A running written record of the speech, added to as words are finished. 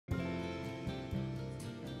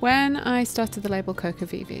When I started the label CoCo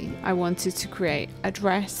VeVe, I wanted to create a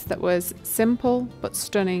dress that was simple but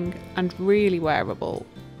stunning and really wearable.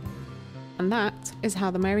 And that is how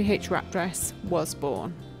the Mary H wrap dress was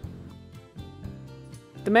born.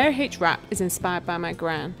 The Mary H wrap is inspired by my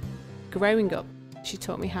gran. Growing up, she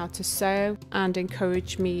taught me how to sew and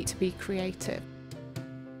encouraged me to be creative.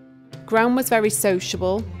 Gran was very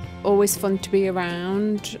sociable, always fun to be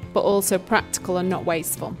around, but also practical and not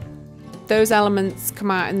wasteful. Those elements come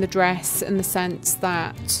out in the dress in the sense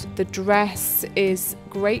that the dress is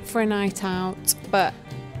great for a night out, but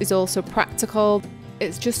is also practical.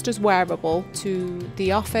 It's just as wearable to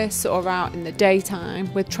the office or out in the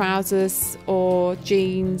daytime with trousers or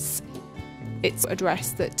jeans. It's a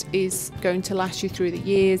dress that is going to last you through the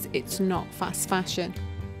years. It's not fast fashion.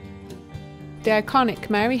 The iconic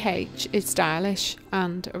Mary H is stylish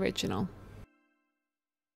and original.